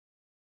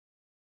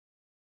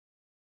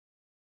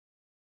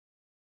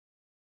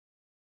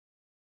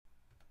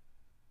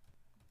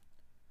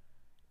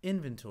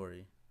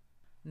Inventory.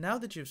 Now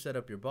that you've set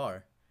up your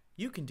bar,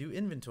 you can do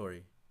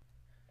inventory.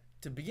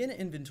 To begin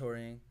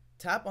inventorying,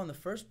 tap on the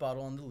first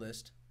bottle on the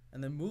list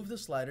and then move the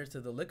slider to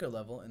the liquor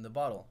level in the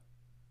bottle.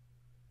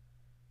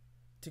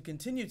 To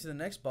continue to the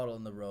next bottle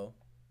in the row,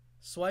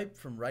 swipe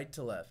from right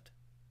to left.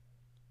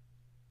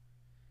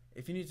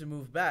 If you need to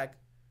move back,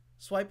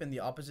 swipe in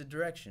the opposite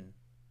direction.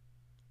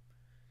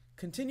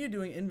 Continue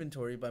doing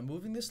inventory by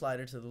moving the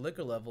slider to the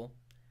liquor level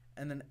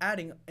and then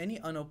adding any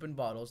unopened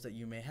bottles that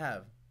you may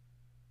have.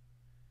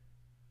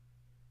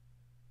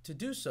 To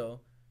do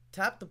so,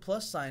 tap the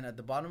plus sign at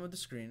the bottom of the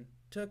screen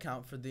to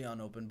account for the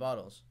unopened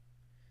bottles.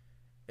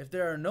 If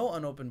there are no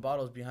unopened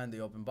bottles behind the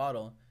open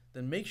bottle,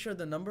 then make sure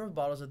the number of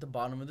bottles at the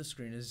bottom of the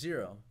screen is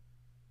 0.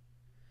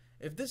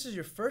 If this is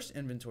your first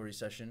inventory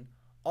session,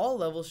 all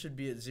levels should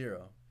be at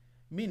 0,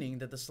 meaning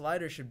that the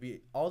slider should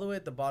be all the way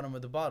at the bottom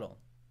of the bottle.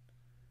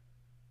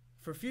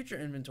 For future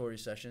inventory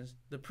sessions,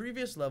 the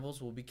previous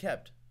levels will be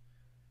kept.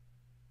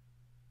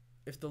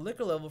 If the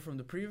liquor level from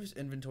the previous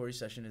inventory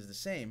session is the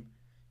same,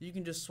 you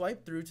can just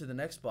swipe through to the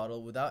next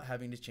bottle without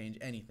having to change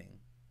anything.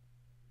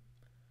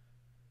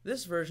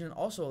 This version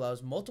also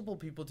allows multiple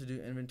people to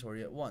do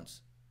inventory at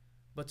once,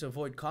 but to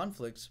avoid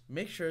conflicts,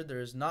 make sure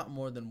there is not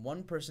more than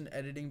one person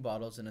editing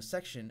bottles in a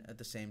section at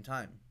the same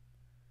time.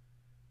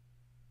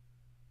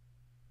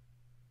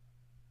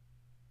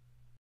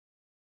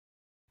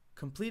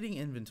 Completing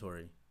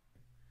inventory.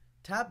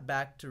 Tap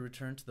back to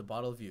return to the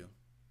bottle view.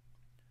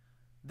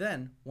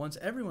 Then, once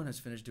everyone has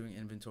finished doing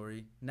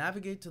inventory,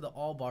 navigate to the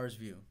All Bars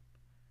view.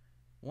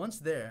 Once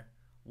there,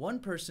 one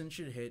person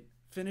should hit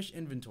Finish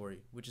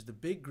Inventory, which is the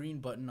big green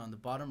button on the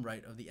bottom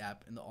right of the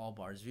app in the All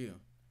Bars view.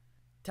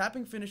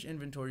 Tapping Finish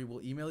Inventory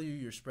will email you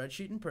your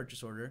spreadsheet and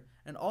purchase order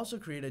and also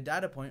create a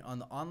data point on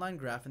the online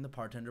graph in the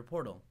Partender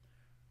portal.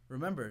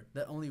 Remember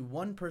that only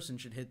one person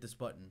should hit this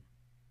button.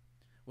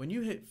 When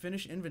you hit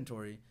Finish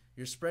Inventory,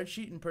 your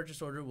spreadsheet and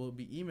purchase order will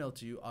be emailed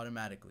to you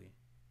automatically.